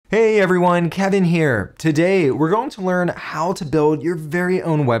Hey everyone, Kevin here. Today we're going to learn how to build your very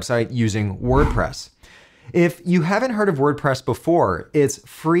own website using WordPress. If you haven't heard of WordPress before, it's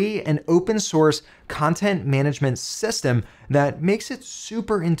free and open source content management system that makes it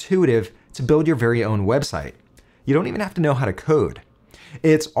super intuitive to build your very own website. You don't even have to know how to code.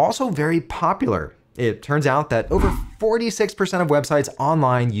 It's also very popular. It turns out that over 46% of websites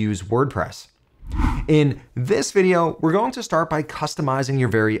online use WordPress. In this video, we're going to start by customizing your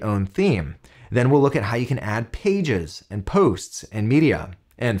very own theme. Then we'll look at how you can add pages and posts and media.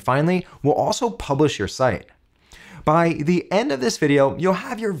 And finally, we'll also publish your site. By the end of this video, you'll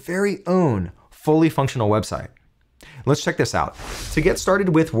have your very own fully functional website. Let's check this out. To get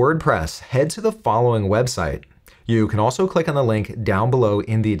started with WordPress, head to the following website. You can also click on the link down below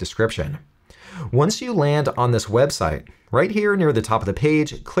in the description. Once you land on this website, right here near the top of the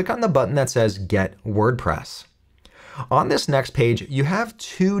page, click on the button that says Get WordPress. On this next page, you have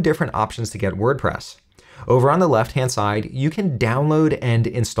two different options to get WordPress. Over on the left-hand side, you can download and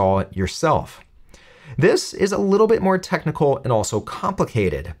install it yourself. This is a little bit more technical and also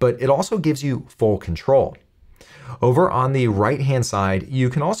complicated, but it also gives you full control. Over on the right-hand side, you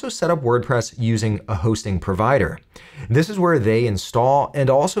can also set up WordPress using a hosting provider. This is where they install and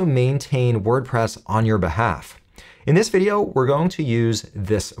also maintain WordPress on your behalf. In this video, we're going to use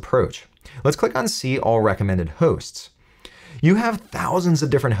this approach. Let's click on See All Recommended Hosts. You have thousands of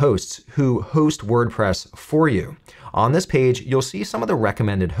different hosts who host WordPress for you. On this page, you'll see some of the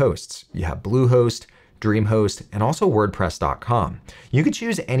recommended hosts. You have Bluehost, DreamHost, and also WordPress.com. You could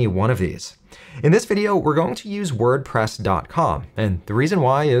choose any one of these. In this video, we're going to use WordPress.com, and the reason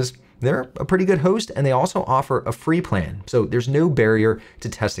why is they're a pretty good host and they also offer a free plan, so there's no barrier to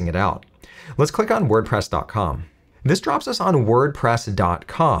testing it out. Let's click on WordPress.com. This drops us on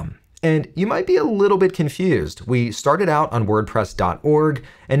WordPress.com, and you might be a little bit confused. We started out on WordPress.org,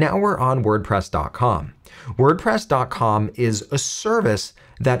 and now we're on WordPress.com. WordPress.com is a service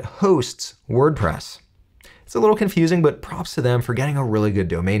that hosts WordPress. It's a little confusing, but props to them for getting a really good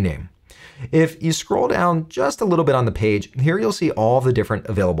domain name. If you scroll down just a little bit on the page, here you'll see all the different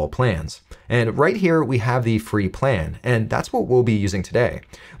available plans. And right here we have the free plan, and that's what we'll be using today.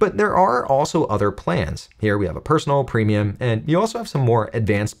 But there are also other plans. Here we have a personal, premium, and you also have some more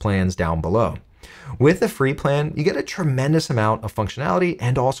advanced plans down below. With the free plan, you get a tremendous amount of functionality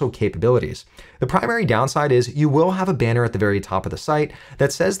and also capabilities. The primary downside is you will have a banner at the very top of the site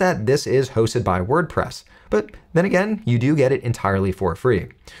that says that this is hosted by WordPress. But then again, you do get it entirely for free.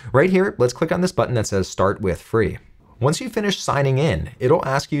 Right here, let's click on this button that says Start with Free. Once you finish signing in, it'll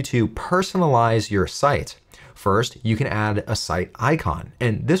ask you to personalize your site. First, you can add a site icon,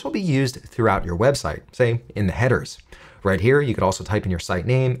 and this will be used throughout your website, say in the headers. Right here, you could also type in your site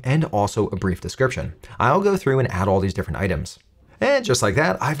name and also a brief description. I'll go through and add all these different items. And just like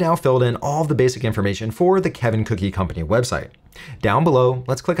that, I've now filled in all of the basic information for the Kevin Cookie Company website. Down below,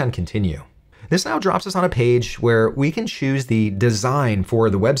 let's click on Continue. This now drops us on a page where we can choose the design for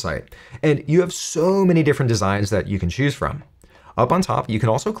the website. And you have so many different designs that you can choose from. Up on top, you can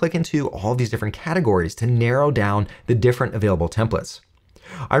also click into all these different categories to narrow down the different available templates.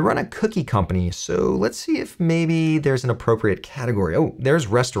 I run a cookie company, so let's see if maybe there's an appropriate category. Oh, there's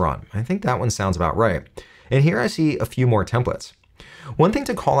restaurant. I think that one sounds about right. And here I see a few more templates. One thing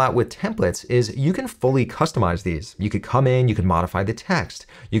to call out with templates is you can fully customize these. You could come in, you could modify the text.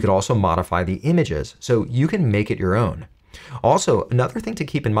 You could also modify the images, so you can make it your own. Also, another thing to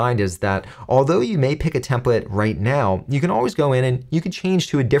keep in mind is that although you may pick a template right now, you can always go in and you could change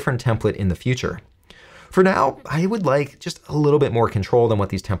to a different template in the future. For now, I would like just a little bit more control than what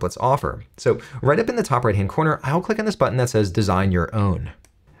these templates offer. So right up in the top right-hand corner, I'll click on this button that says Design Your Own.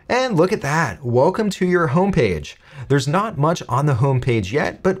 And look at that, welcome to your homepage. There's not much on the homepage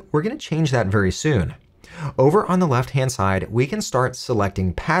yet, but we're gonna change that very soon. Over on the left-hand side, we can start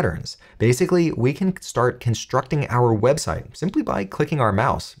selecting patterns. Basically, we can start constructing our website simply by clicking our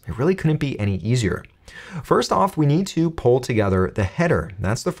mouse. It really couldn't be any easier. First off, we need to pull together the header.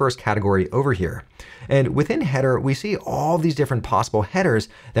 That's the first category over here. And within header, we see all these different possible headers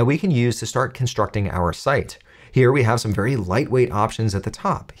that we can use to start constructing our site. Here we have some very lightweight options at the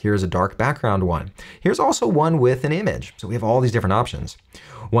top. Here's a dark background one. Here's also one with an image. So we have all these different options.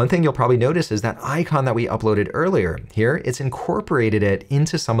 One thing you'll probably notice is that icon that we uploaded earlier. Here, it's incorporated it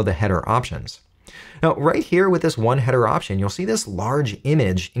into some of the header options. Now, right here with this one header option, you'll see this large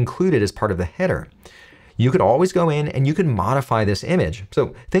image included as part of the header. You could always go in and you can modify this image.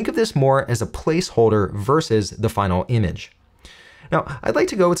 So think of this more as a placeholder versus the final image. Now, I'd like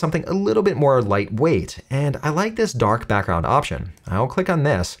to go with something a little bit more lightweight, and I like this dark background option. I'll click on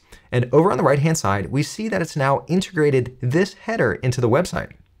this, and over on the right-hand side, we see that it's now integrated this header into the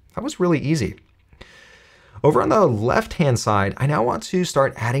website. That was really easy. Over on the left-hand side, I now want to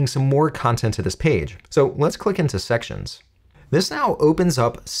start adding some more content to this page. So let's click into sections. This now opens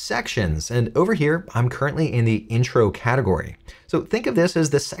up sections, and over here, I'm currently in the intro category. So think of this as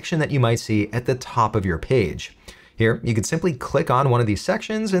the section that you might see at the top of your page. Here, you could simply click on one of these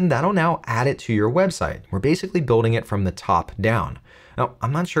sections and that'll now add it to your website. We're basically building it from the top down. Now,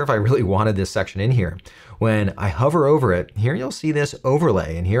 I'm not sure if I really wanted this section in here. When I hover over it, here you'll see this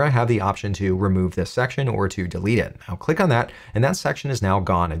overlay, and here I have the option to remove this section or to delete it. I'll click on that, and that section is now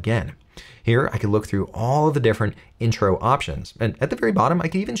gone again. Here, I can look through all of the different intro options. And at the very bottom, I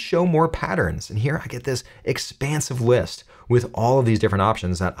can even show more patterns. And here I get this expansive list with all of these different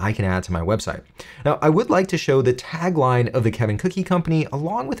options that I can add to my website. Now, I would like to show the tagline of the Kevin Cookie Company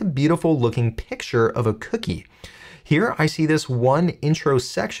along with a beautiful looking picture of a cookie. Here I see this one intro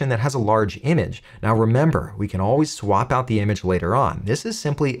section that has a large image. Now remember, we can always swap out the image later on. This is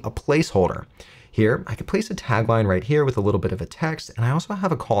simply a placeholder. Here, I can place a tagline right here with a little bit of a text, and I also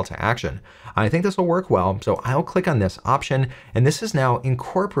have a call to action. I think this will work well, so I'll click on this option, and this has now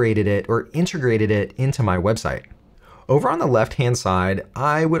incorporated it or integrated it into my website. Over on the left-hand side,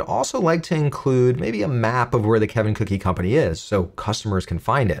 I would also like to include maybe a map of where the Kevin Cookie Company is so customers can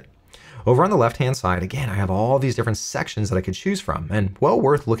find it. Over on the left-hand side, again, I have all these different sections that I could choose from, and well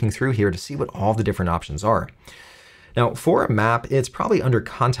worth looking through here to see what all the different options are. Now, for a map, it's probably under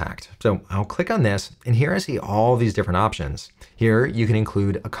contact. So I'll click on this, and here I see all these different options. Here, you can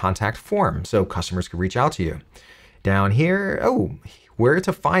include a contact form so customers can reach out to you. Down here, where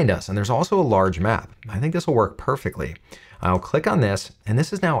to find us, and there's also a large map. I think this will work perfectly. I'll click on this, and this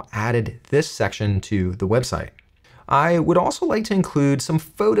has now added this section to the website. I would also like to include some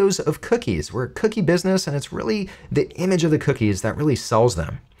photos of cookies. We're a cookie business, and it's really the image of the cookies that really sells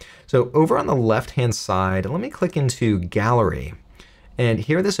them. So over on the left-hand side, let me click into Gallery. And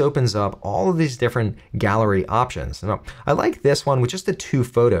here this opens up all of these different gallery options. Now, I like this one with just the 2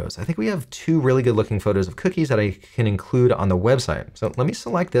 photos. I think we have 2 really good looking photos of cookies that I can include on the website. So let me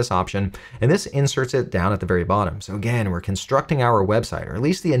select this option, and this inserts it down at the very bottom. So again, we're constructing our website, or at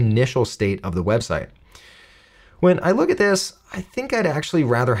least the initial state of the website. When I look at this, I think I'd actually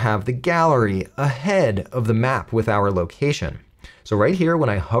rather have the gallery ahead of the map with our location. So right here, when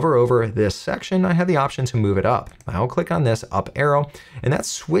I hover over this section, I have the option to move it up. I'll click on this up arrow, and that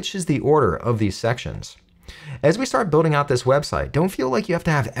switches the order of these sections. As we start building out this website, don't feel like you have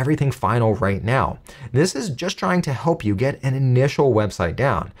to have everything final right now. This is just trying to help you get an initial website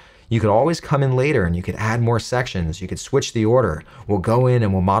down. You could always come in later and you could add more sections. You could switch the order. We'll go in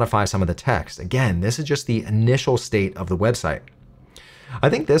and we'll modify some of the text. Again, this is just the initial state of the website. I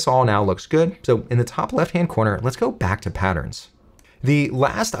think this all now looks good. So in the top left-hand corner, let's go back to patterns. The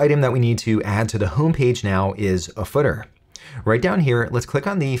last item that we need to add to the homepage now is a footer. Right down here, let's click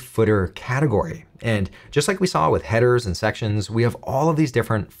on the footer category. And just like we saw with headers and sections, we have all of these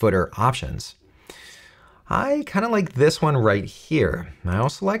different footer options. I kind of like this one right here. I'll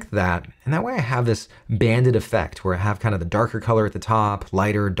select that, and that way I have this banded effect where I have kind of the darker color at the top,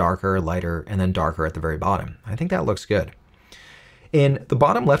 lighter, darker, lighter, and then darker at the very bottom. I think that looks good. In the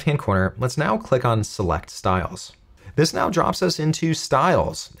bottom left-hand corner, let's now click on Select Styles. This now drops us into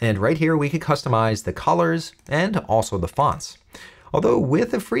styles, and right here we could customize the colors and also the fonts. Although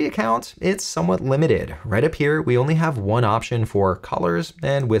with a free account, it's somewhat limited. Right up here, we only have one option for colors,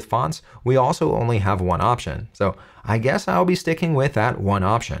 and with fonts, we also only have one option. So I guess I'll be sticking with that one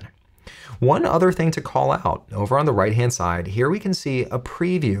option. One other thing to call out, over on the right-hand side, here we can see a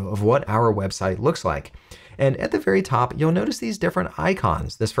preview of what our website looks like. And at the very top, you'll notice these different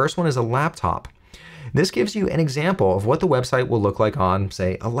icons. This first one is a laptop. This gives you an example of what the website will look like on,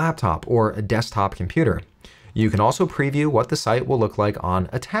 say, a laptop or a desktop computer. You can also preview what the site will look like on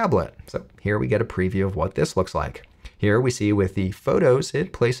a tablet. So here we get a preview of what this looks like. Here we see with the photos,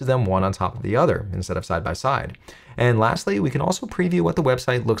 it places them one on top of the other instead of side by side. And lastly, we can also preview what the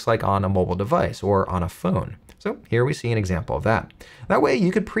website looks like on a mobile device or on a phone. So here we see an example of that. That way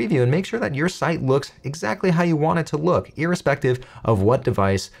you could preview and make sure that your site looks exactly how you want it to look, irrespective of what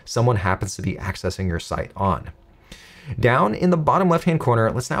device someone happens to be accessing your site on. Down in the bottom left-hand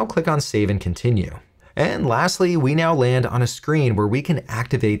corner, let's now click on Save and Continue. And lastly, we now land on a screen where we can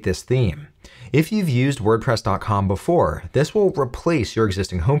activate this theme. If you've used WordPress.com before, this will replace your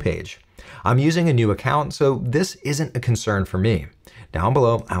existing homepage. I'm using a new account, so this isn't a concern for me. Down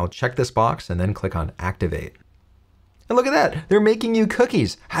below, I'll check this box and then click on Activate. And look at that, they're making you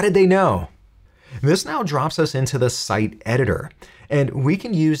cookies. How did they know? This now drops us into the site editor, and we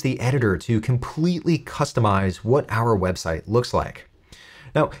can use the editor to completely customize what our website looks like.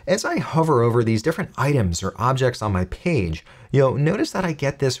 Now, as I hover over these different items or objects on my page, you'll notice that I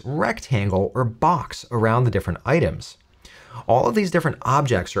get this rectangle or box around the different items. All of these different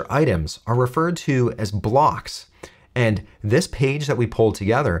objects or items are referred to as blocks. And this page that we pulled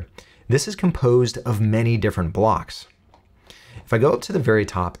together, this is composed of many different blocks. If I go up to the very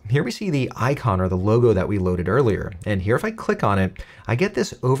top, here we see the icon or the logo that we loaded earlier. And here, if I click on it, I get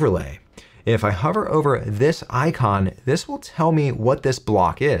this overlay. If I hover over this icon, this will tell me what this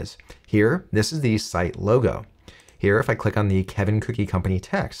block is. Here, this is the site logo. Here, if I click on the Kevin Cookie Company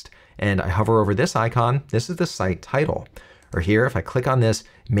text and I hover over this icon, this is the site title. Or here, if I click on this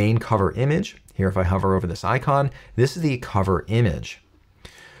main cover image, here, if I hover over this icon, this is the cover image.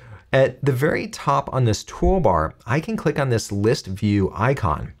 At the very top on this toolbar, I can click on this list view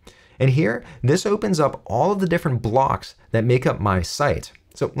icon. And here, this opens up all of the different blocks that make up my site.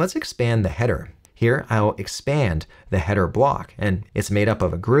 So let's expand the header. Here, I'll expand the header block, and it's made up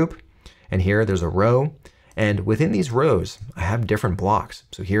of a group. And here, there's a row. And within these rows, I have different blocks.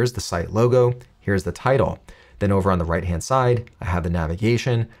 So here's the site logo, here's the title. Then over on the right-hand side, I have the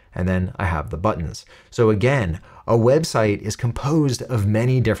navigation, and then I have the buttons. So again, a website is composed of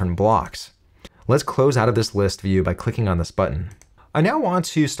many different blocks. Let's close out of this list view by clicking on this button. I now want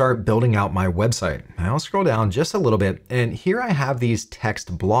to start building out my website. I'll scroll down just a little bit, and here I have these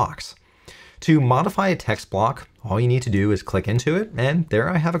text blocks. To modify a text block, all you need to do is click into it, and there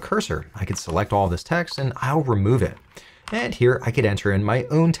I have a cursor. I could select all this text and I'll remove it. And here I could enter in my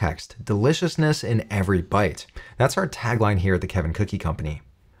own text, deliciousness in every bite. That's our tagline here at the Kevin Cookie Company.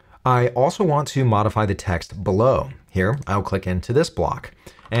 I also want to modify the text below. Here, I'll click into this block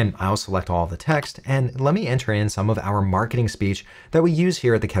and I'll select all the text and let me enter in some of our marketing speech that we use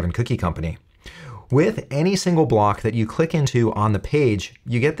here at the Kevin Cookie Company. With any single block that you click into on the page,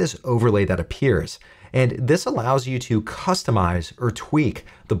 you get this overlay that appears. And this allows you to customize or tweak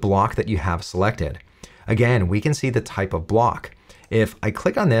the block that you have selected. Again, we can see the type of block. If I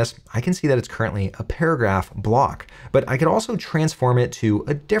click on this, I can see that it's currently a paragraph block, but I could also transform it to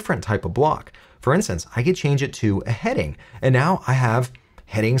a different type of block. For instance, I could change it to a heading, and now I have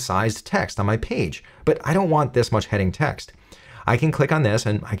heading sized text on my page, but I don't want this much heading text. I can click on this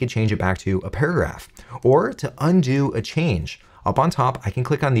and I can change it back to a paragraph. Or to undo a change, up on top, I can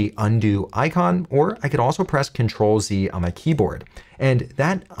click on the undo icon, or I could also press Ctrl-Z on my keyboard, and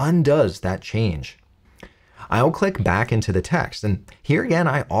that undoes that change. I'll click back into the text, and here again,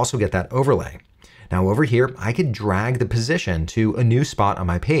 I also get that overlay. Now over here, I could drag the position to a new spot on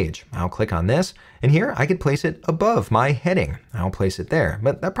my page. I'll click on this, and here I could place it above my heading. I'll place it there,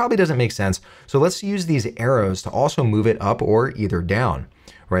 but that probably doesn't make sense. So let's use these arrows to also move it up or either down.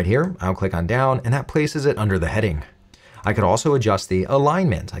 Right here, I'll click on down, and that places it under the heading. I could also adjust the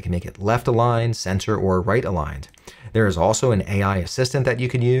alignment. I can make it left aligned, center, or right aligned. There is also an AI assistant that you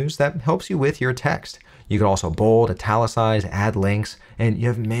can use that helps you with your text. You can also bold, italicize, add links, and you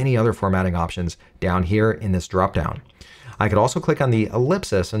have many other formatting options down here in this dropdown. I could also click on the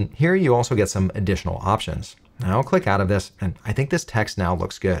ellipsis, and here you also get some additional options. Now I'll click out of this, and I think this text now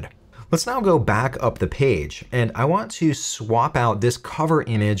looks good. Let's now go back up the page, and I want to swap out this cover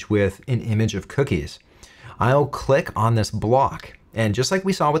image with an image of cookies. I'll click on this block, and just like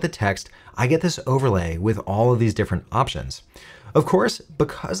we saw with the text, I get this overlay with all of these different options. Of course,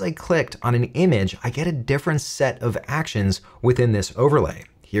 because I clicked on an image, I get a different set of actions within this overlay.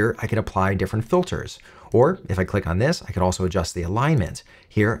 Here, I can apply different filters. Or if I click on this, I could also adjust the alignment.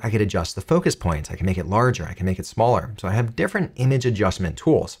 Here, I could adjust the focus points. I can make it larger, I can make it smaller. So I have different image adjustment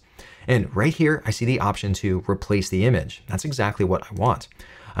tools. And right here, I see the option to replace the image. That's exactly what I want.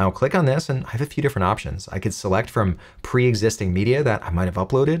 I'll click on this and I have a few different options. I could select from pre-existing media that I might have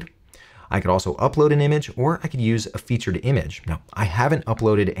uploaded. I could also upload an image, or I could use a featured image. Now, I haven't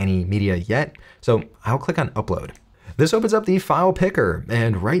uploaded any media yet, so I'll click on upload. This opens up the file picker,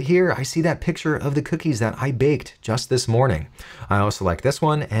 and right here, I see that picture of the cookies that I baked just this morning. I'll select this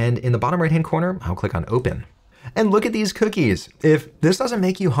one, and in the bottom right-hand corner, I'll click on open. And look at these cookies. If this doesn't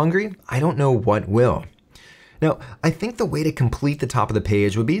make you hungry, I don't know what will. Now, I think the way to complete the top of the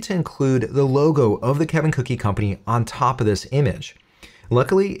page would be to include the logo of the Kevin Cookie Company on top of this image.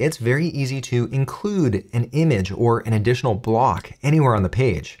 Luckily, it's very easy to include an image or an additional block anywhere on the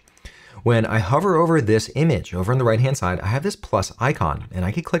page. When I hover over this image over on the right-hand side, I have this plus icon, and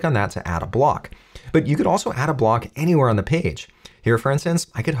I could click on that to add a block. But you could also add a block anywhere on the page. Here, for instance,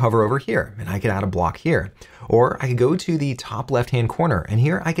 I could hover over here, and I could add a block here. Or I could go to the top left-hand corner, and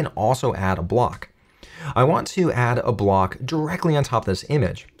here I can also add a block. I want to add a block directly on top of this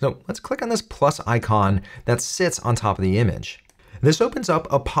image. So let's click on this plus icon that sits on top of the image. This opens up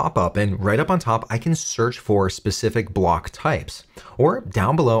a pop-up, and right up on top, I can search for specific block types. Or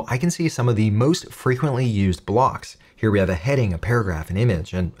down below, I can see some of the most frequently used blocks. Here we have a heading, a paragraph, an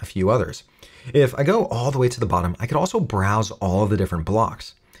image, and a few others. If I go all the way to the bottom, I could also browse all of the different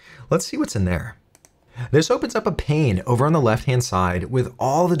blocks. Let's see what's in there. This opens up a pane over on the left-hand side with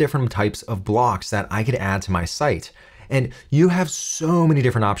all the different types of blocks that I could add to my site. And you have so many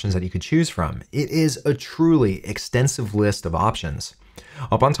different options that you could choose from. It is a truly extensive list of options.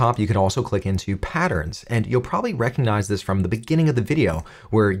 Up on top, you can also click into patterns, and you'll probably recognize this from the beginning of the video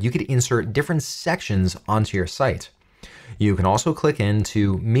where you could insert different sections onto your site. You can also click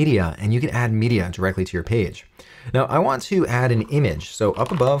into media, and you can add media directly to your page. Now I want to add an image. So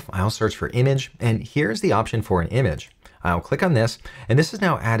up above, I'll search for image, and here's the option for an image. I'll click on this, and this has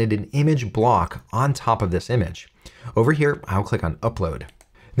now added an image block on top of this image. Over here, I'll click on upload.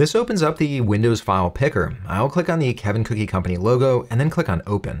 This opens up the Windows file picker. I'll click on the Kevin Cookie Company logo and then click on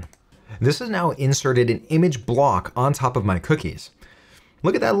open. This has now inserted an image block on top of my cookies.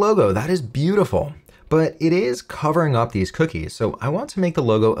 Look at that logo, that is beautiful, but it is covering up these cookies, so I want to make the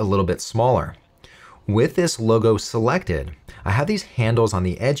logo a little bit smaller. With this logo selected, I have these handles on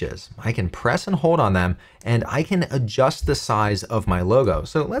the edges. I can press and hold on them, and I can adjust the size of my logo.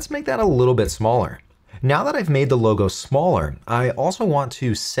 So let's make that a little bit smaller. Now that I've made the logo smaller, I also want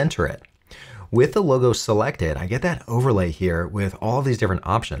to center it. With the logo selected, I get that overlay here with all of these different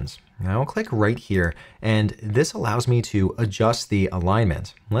options. I'll click right here, and this allows me to adjust the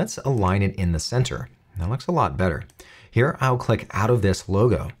alignment. Let's align it in the center. That looks a lot better. Here, I'll click out of this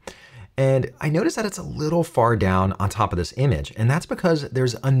logo. And I notice that it's a little far down on top of this image, and that's because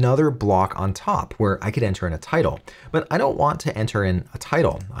there's another block on top where I could enter in a title, but I don't want to enter in a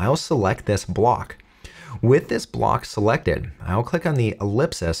title. I'll select this block. With this block selected, I'll click on the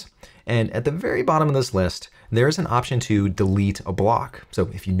ellipsis, and at the very bottom of this list, there's an option to delete a block. So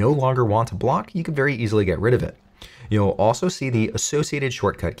if you no longer want a block, you can very easily get rid of it. You'll also see the associated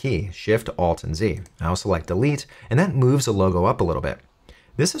shortcut key, Shift, Alt, and Z. I'll select delete, and that moves the logo up a little bit.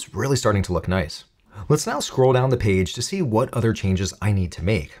 This is really starting to look nice. Let's now scroll down the page to see what other changes I need to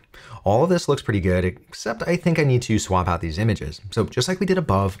make. All of this looks pretty good, except I think I need to swap out these images. So just like we did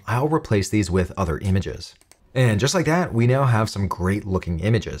above, I'll replace these with other images. And just like that, we now have some great looking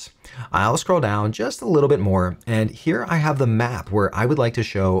images. I'll scroll down just a little bit more, and here I have the map where I would like to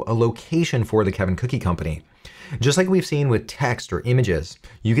show a location for the Kevin Cookie Company. Just like we've seen with text or images,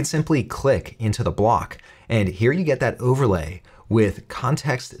 you can simply click into the block, and here you get that overlay with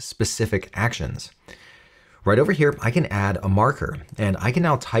context-specific actions. Right over here, I can add a marker, and I can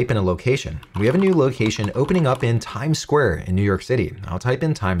now type in a location. We have a new location opening up in Times Square in New York City. I'll type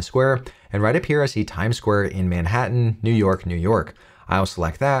in Times Square, and right up here I see Times Square in Manhattan, New York, New York. I'll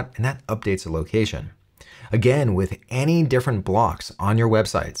select that, and that updates the location. Again, with any different blocks on your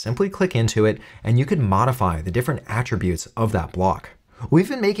website, simply click into it, and you can modify the different attributes of that block. We've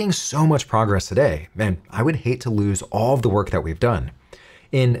been making so much progress today, and I would hate to lose all of the work that we've done.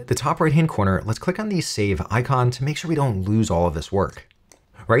 In the top right-hand corner, let's click on the save icon to make sure we don't lose all of this work.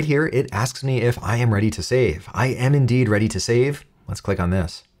 Right here, it asks me if I am ready to save. I am indeed ready to save. Let's click on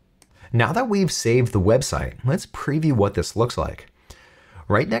this. Now that we've saved the website, let's preview what this looks like.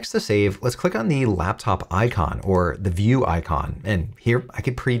 Right next to save, let's click on the laptop icon or the view icon. And here I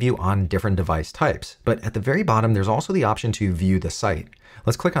could preview on different device types. But at the very bottom, there's also the option to view the site.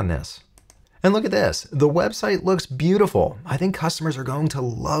 Let's click on this. And look at this, the website looks beautiful. I think customers are going to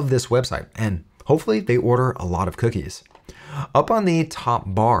love this website, and hopefully they order a lot of cookies. Up on the top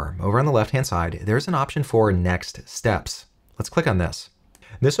bar, over on the left-hand side, there's an option for next steps. Let's click on this.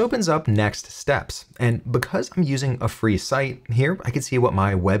 This opens up next steps, and because I'm using a free site, here I can see what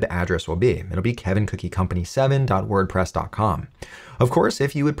my web address will be. It'll be kevincookiecompany7.wordpress.com. Of course,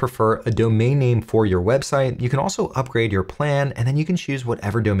 if you would prefer a domain name for your website, you can also upgrade your plan, and then you can choose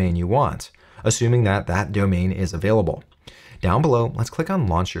whatever domain you want, assuming that that domain is available. Down below, let's click on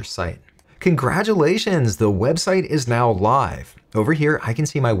Launch Your Site. Congratulations, the website is now live. Over here, I can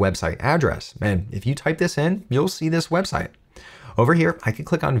see my website address, and if you type this in, you'll see this website. Over here, I can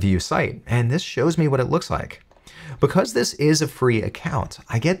click on View Site, and this shows me what it looks like. Because this is a free account,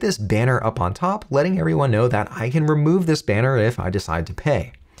 I get this banner up on top, letting everyone know that I can remove this banner if I decide to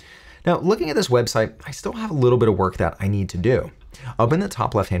pay. Now, looking at this website, I still have a little bit of work that I need to do. Up in the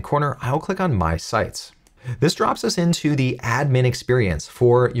top left-hand corner, I'll click on My Sites. This drops us into the admin experience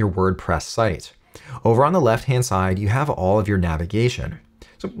for your WordPress site. Over on the left-hand side, you have all of your navigation.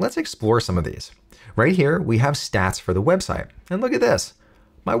 So let's explore some of these. Right here, we have stats for the website. And look at this.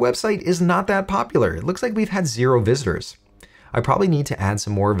 My website is not that popular. It looks like we've had 0 visitors. I probably need to add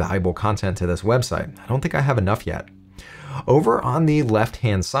some more valuable content to this website. I don't think I have enough yet. Over on the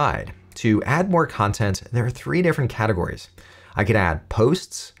left-hand side, to add more content, there are 3 different categories. I could add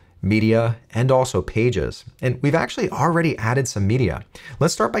posts, media, and also pages. And we've actually already added some media.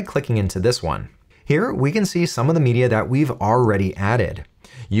 Let's start by clicking into this one. Here we can see some of the media that we've already added.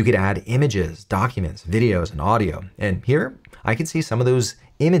 You could add images, documents, videos, and audio. And here I can see some of those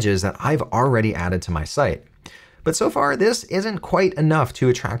images that I've already added to my site. But so far, this isn't quite enough to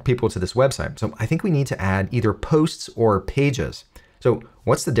attract people to this website. So I think we need to add either posts or pages. So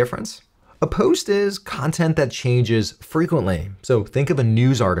what's the difference? A post is content that changes frequently. So think of a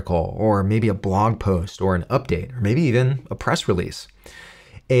news article, or maybe a blog post, or an update, or maybe even a press release.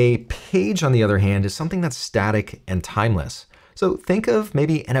 A page, on the other hand, is something that's static and timeless. So think of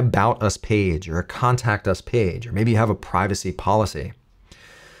maybe an About Us page, or a Contact Us page, or maybe you have a privacy policy.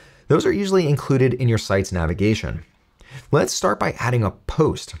 Those are usually included in your site's navigation. Let's start by adding a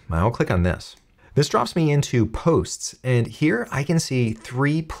post. I'll click on this. This drops me into posts, and here I can see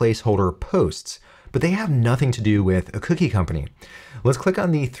 3 placeholder posts, but they have nothing to do with a cookie company. Let's click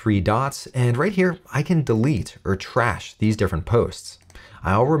on the 3 dots, and right here I can delete or trash these different posts.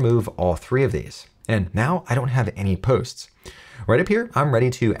 I'll remove all 3 of these, and now I don't have any posts. Right up here, I'm ready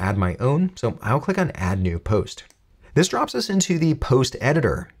to add my own, so I'll click on Add New Post. This drops us into the post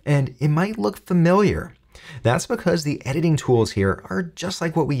editor, and it might look familiar. That's because the editing tools here are just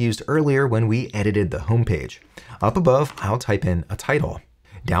like what we used earlier when we edited the homepage. Up above, I'll type in a title.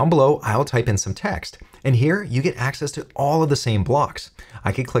 Down below, I'll type in some text. And here you get access to all of the same blocks.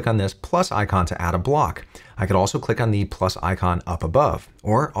 I could click on this plus icon to add a block. I could also click on the plus icon up above.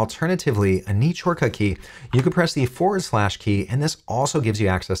 Or alternatively, a neat shortcut key, you could press the / key, and this also gives you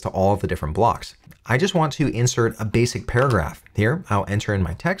access to all of the different blocks. I just want to insert a basic paragraph. Here, I'll enter in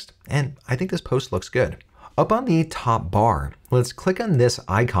my text, and I think this post looks good. Up on the top bar, let's click on this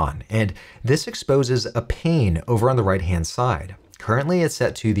icon, and this exposes a pane over on the right-hand side. Currently, it's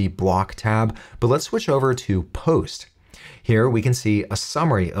set to the block tab, but let's switch over to post. Here we can see a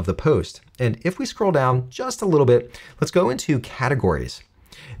summary of the post. And if we scroll down just a little bit, let's go into categories.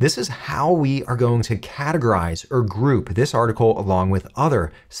 This is how we are going to categorize or group this article along with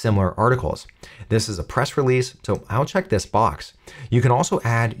other similar articles. This is a press release, so I'll check this box. You can also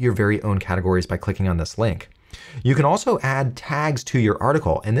add your very own categories by clicking on this link. You can also add tags to your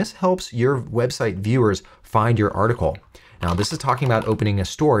article, and this helps your website viewers find your article. Now, this is talking about opening a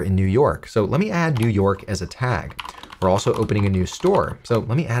store in New York, so let me add New York as a tag. We're also opening a new store, so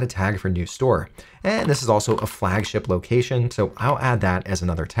let me add a tag for new store. And this is also a flagship location, so I'll add that as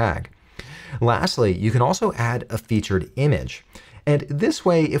another tag. Lastly, you can also add a featured image. And this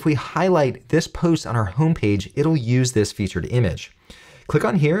way, if we highlight this post on our homepage, it'll use this featured image. Click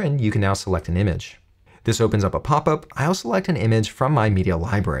on here and you can now select an image. This opens up a pop-up. I'll select an image from my media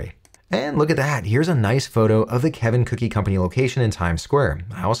library. And look at that, here's a nice photo of the Kevin Cookie Company location in Times Square.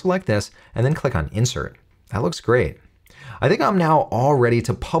 I'll select this and then click on Insert. That looks great. I think I'm now all ready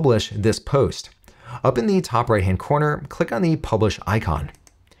to publish this post. Up in the top right-hand corner, click on the Publish icon.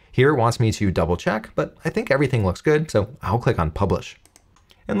 Here it wants me to double check, but I think everything looks good, so I'll click on Publish.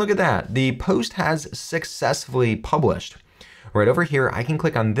 And look at that, the post has successfully published. Right over here, I can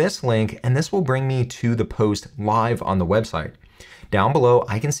click on this link and this will bring me to the post live on the website. Down below,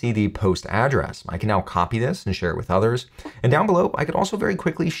 I can see the post address. I can now copy this and share it with others. And down below, I could also very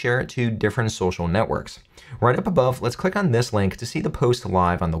quickly share it to different social networks. Right up above, let's click on this link to see the post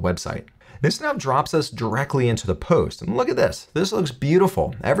live on the website. This now drops us directly into the post. And look at this. This looks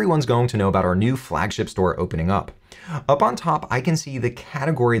beautiful. Everyone's going to know about our new flagship store opening up. Up on top, I can see the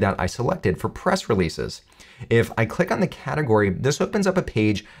category that I selected for press releases. If I click on the category, this opens up a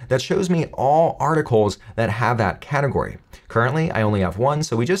page that shows me all articles that have that category. Currently, I only have one,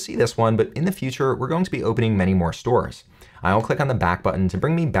 so we just see this one, but in the future, we're going to be opening many more stores. I'll click on the back button to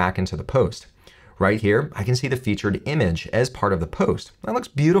bring me back into the post. Right here, I can see the featured image as part of the post. That looks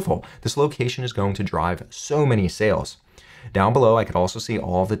beautiful. This location is going to drive so many sales. Down below, I could also see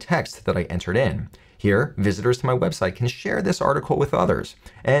all of the text that I entered in. Here, visitors to my website can share this article with others.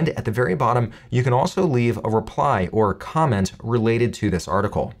 And at the very bottom, you can also leave a reply or comment related to this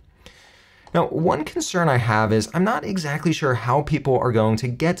article. Now, one concern I have is I'm not exactly sure how people are going to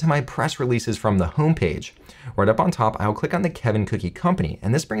get to my press releases from the homepage. Right up on top, I'll click on the Kevin Cookie Company,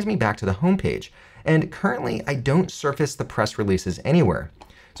 and this brings me back to the homepage. And currently, I don't surface the press releases anywhere.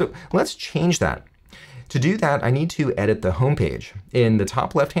 So let's change that. To do that, I need to edit the homepage. In the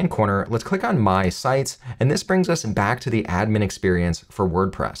top left-hand corner, let's click on My Sites, and this brings us back to the admin experience for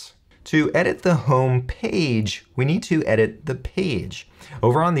WordPress. To edit the home page, we need to edit the page.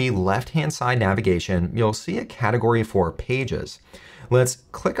 Over on the left-hand side navigation, you'll see a category for pages. Let's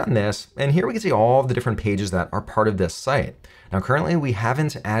click on this, and here we can see all of the different pages that are part of this site. Now, currently we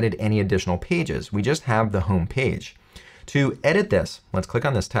haven't added any additional pages. We just have the home page. To edit this, let's click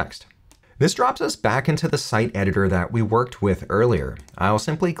on this text. This drops us back into the site editor that we worked with earlier. I'll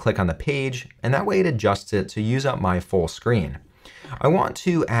simply click on the page, and that way it adjusts it to use up my full screen. I want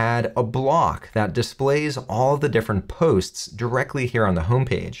to add a block that displays all of the different posts directly here on the home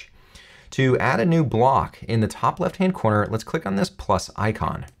page. To add a new block, in the top left-hand corner, let's click on this plus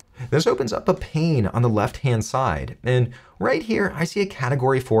icon. This opens up a pane on the left-hand side, and right here I see a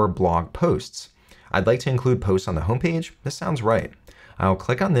category for blog posts. I'd like to include posts on the home page. This sounds right. I'll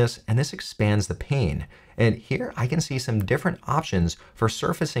click on this, and this expands the pane. And here I can see some different options for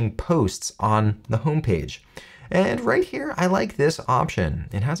surfacing posts on the home page. And right here, I like this option.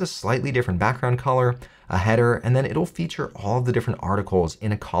 It has a slightly different background color, a header, and then it'll feature all of the different articles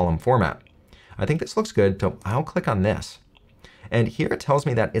in a column format. I think this looks good, so I'll click on this. And here it tells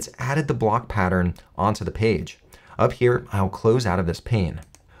me that it's added the block pattern onto the page. Up here, I'll close out of this pane.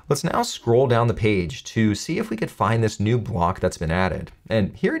 Let's now scroll down the page to see if we could find this new block that's been added.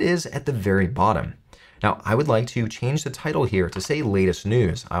 And here it is at the very bottom. Now, I would like to change the title here to say latest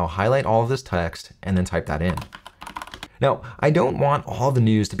news. I'll highlight all of this text and then type that in. Now, I don't want all the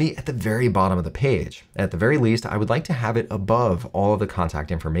news to be at the very bottom of the page. At the very least, I would like to have it above all of the contact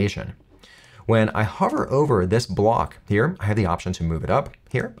information. When I hover over this block here, I have the option to move it up.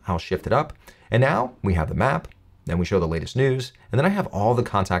 Here, I'll shift it up. And now we have the map, then we show the latest news, and then I have all the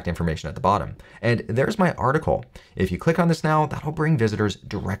contact information at the bottom. And there's my article. If you click on this now, that'll bring visitors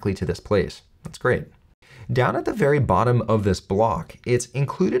directly to this place. That's great. Down at the very bottom of this block, it's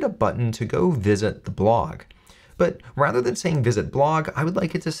included a button to go visit the blog. But rather than saying visit blog, I would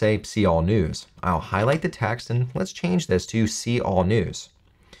like it to say see all news. I'll highlight the text and let's change this to see all news.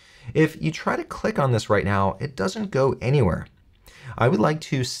 If you try to click on this right now, it doesn't go anywhere. I would like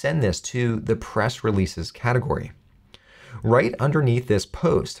to send this to the press releases category. Right underneath this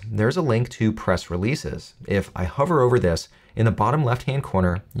post, there's a link to press releases. If I hover over this, in the bottom left-hand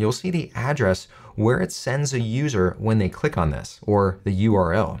corner, you'll see the address where it sends a user when they click on this, or the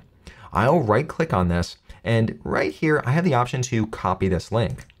URL. I'll right-click on this, and right here, I have the option to copy this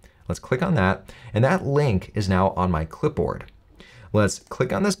link. Let's click on that, and that link is now on my clipboard. Let's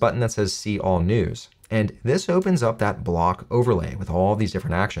click on this button that says see all news, and this opens up that block overlay with all these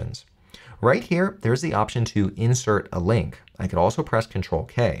different actions. Right here, there's the option to insert a link. I could also press Control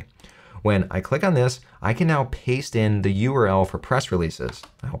K. When I click on this, I can now paste in the URL for press releases.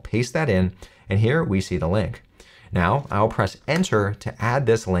 I'll paste that in, and here we see the link. Now I'll press Enter to add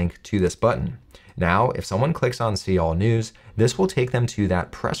this link to this button. Now, if someone clicks on See All News, this will take them to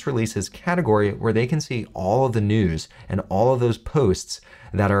that press releases category where they can see all of the news and all of those posts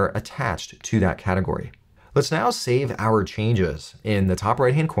that are attached to that category. Let's now save our changes. In the top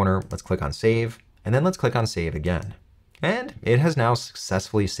right-hand corner, let's click on Save, and then let's click on Save again. And it has now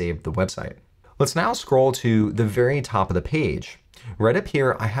successfully saved the website. Let's now scroll to the very top of the page. Right up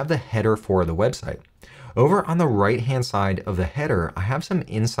here, I have the header for the website. Over on the right-hand side of the header, I have some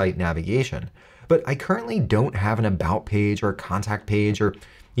insight navigation, but I currently don't have an about page or contact page or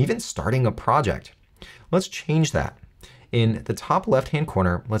even starting a project. Let's change that. In the top left-hand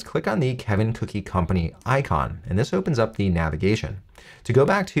corner, let's click on the Kevin Cookie Company icon, and this opens up the navigation. To go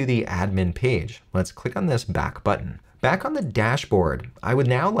back to the admin page, let's click on this back button. Back on the dashboard, I would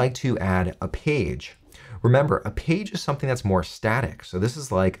now like to add a page. Remember, a page is something that's more static, so this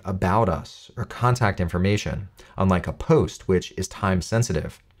is like about us or contact information, unlike a post, which is time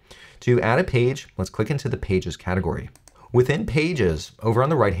sensitive. To add a page, let's click into the Pages category. Within Pages, over on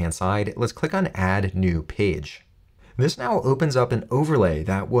the right-hand side, let's click on Add New Page. This now opens up an overlay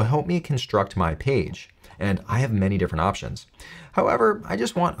that will help me construct my page, and I have many different options. However, I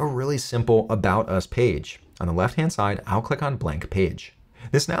just want a really simple About Us page. On the left-hand side, I'll click on Blank Page.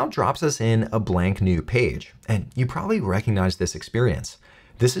 This now drops us in a blank new page, and you probably recognize this experience.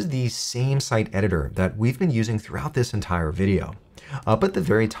 This is the same site editor that we've been using throughout this entire video. Up at the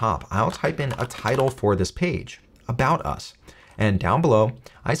very top, I'll type in a title for this page, About Us. And down below,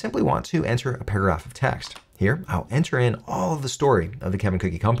 I simply want to enter a paragraph of text. Here, I'll enter in all of the story of the Kevin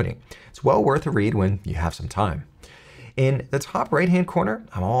Cookie Company. It's well worth a read when you have some time. In the top right-hand corner,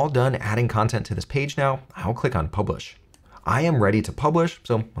 I'm all done adding content to this page now. I'll click on Publish. I am ready to publish,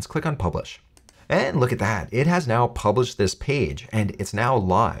 so let's click on Publish. And look at that, it has now published this page and it's now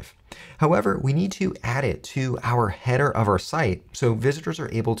live. However, we need to add it to our header of our site so visitors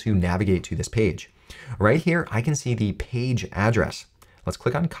are able to navigate to this page. Right here, I can see the page address. Let's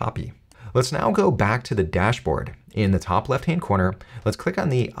click on copy. Let's now go back to the dashboard. In the top left-hand corner, let's click on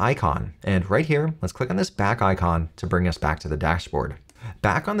the icon. And right here, let's click on this back icon to bring us back to the dashboard.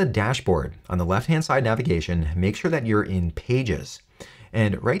 Back on the dashboard, on the left-hand side navigation, make sure that you're in Pages.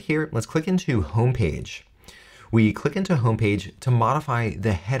 And right here, let's click into Homepage. We click into Homepage to modify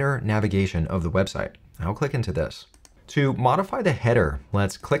the header navigation of the website. I'll click into this. To modify the header,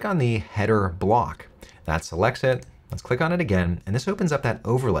 let's click on the header block. That selects it. Let's click on it again, and this opens up that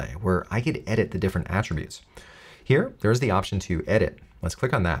overlay where I could edit the different attributes. Here, there's the option to edit. Let's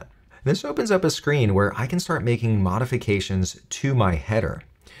click on that. This opens up a screen where I can start making modifications to my header.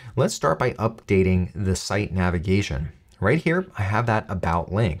 Let's start by updating the site navigation. Right here, I have that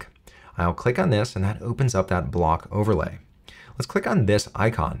About link. I'll click on this, and that opens up that block overlay. Let's click on this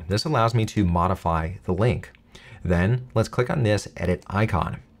icon. This allows me to modify the link. Then let's click on this edit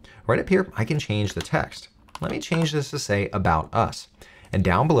icon. Right up here, I can change the text. Let me change this to say About Us. And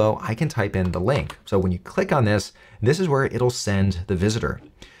down below, I can type in the link. So when you click on this, this is where it'll send the visitor.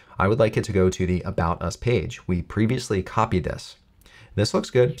 I would like it to go to the About Us page. We previously copied this. This looks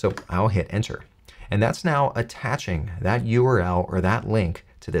good, so I'll hit enter. And that's now attaching that URL or that link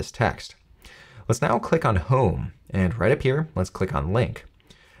to this text. Let's now click on Home. And right up here, let's click on Link.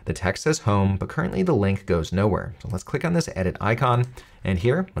 The text says home, but currently the link goes nowhere. So let's click on this edit icon, and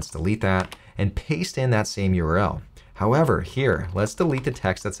here, let's delete that and paste in that same URL. However, here, let's delete the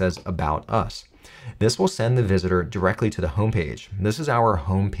text that says About Us. This will send the visitor directly to the home page. This is our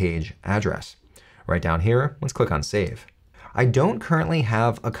home page address. Right down here, let's click on Save. I don't currently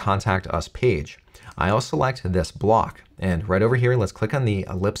have a Contact Us page. I'll select this block, and right over here, let's click on the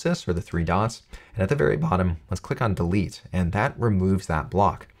ellipsis or the 3 dots, and at the very bottom, let's click on Delete, and that removes that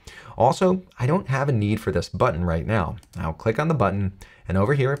block. Also, I don't have a need for this button right now. I'll click on the button, and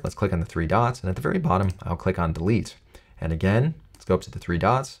over here, let's click on the 3 dots, and at the very bottom, I'll click on Delete. And again, let's go up to the 3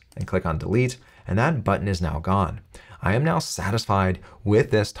 dots and click on Delete, and that button is now gone. I am now satisfied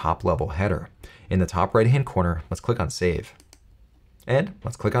with this top level header. In the top right-hand corner, let's click on Save. And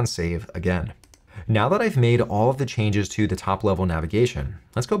let's click on Save again. Now that I've made all of the changes to the top level navigation,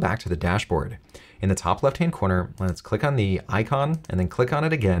 let's go back to the dashboard. In the top left-hand corner, let's click on the icon and then click on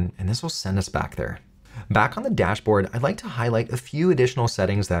it again, and this will send us back there. Back on the dashboard, I'd like to highlight a few additional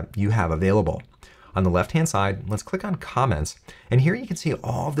settings that you have available. On the left-hand side, let's click on Comments, and here you can see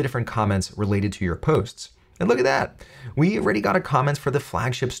all of the different comments related to your posts. And look at that. We already got a comment for the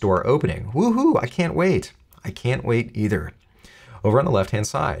flagship store opening. Woohoo, I can't wait. I can't wait either. Over on the left-hand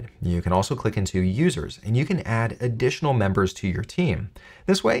side, you can also click into Users, and you can add additional members to your team.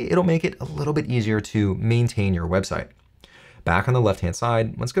 This way, it'll make it a little bit easier to maintain your website. Back on the left-hand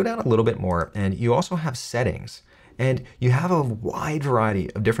side, let's go down a little bit more, and you also have settings. And you have a wide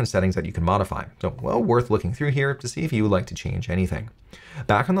variety of different settings that you can modify. So, well, worth looking through here to see if you would like to change anything.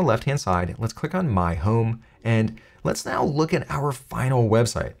 Back on the left-hand side, let's click on My Home, and let's now look at our final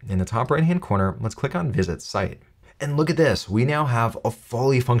website. In the top right-hand corner, let's click on Visit Site. And look at this, we now have a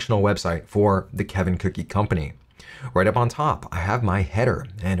fully functional website for the Kevin Cookie Company. Right up on top, I have my header,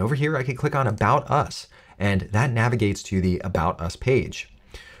 and over here I can click on About Us, and that navigates to the About Us page.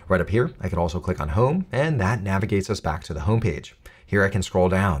 Right up here, I could also click on Home, and that navigates us back to the home page. Here I can scroll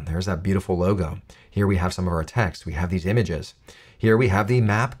down, there's that beautiful logo. Here we have some of our text, we have these images. Here we have the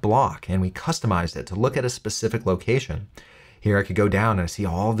map block, and we customized it to look at a specific location. Here I could go down and I see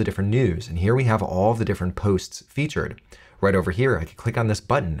all the different news, and here we have all the different posts featured. Right over here, I could click on this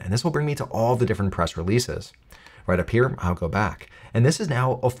button, and this will bring me to all the different press releases. Right up here, I'll go back. And this is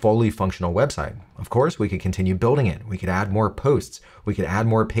now a fully functional website. Of course, we could continue building it. We could add more posts. We could add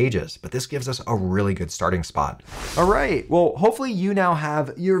more pages, but this gives us a really good starting spot. All right, well, hopefully you now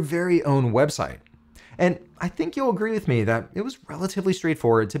have your very own website. And I think you'll agree with me that it was relatively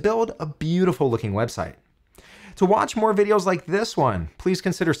straightforward to build a beautiful looking website. To watch more videos like this one, please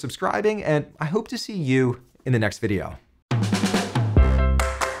consider subscribing, and I hope to see you in the next video.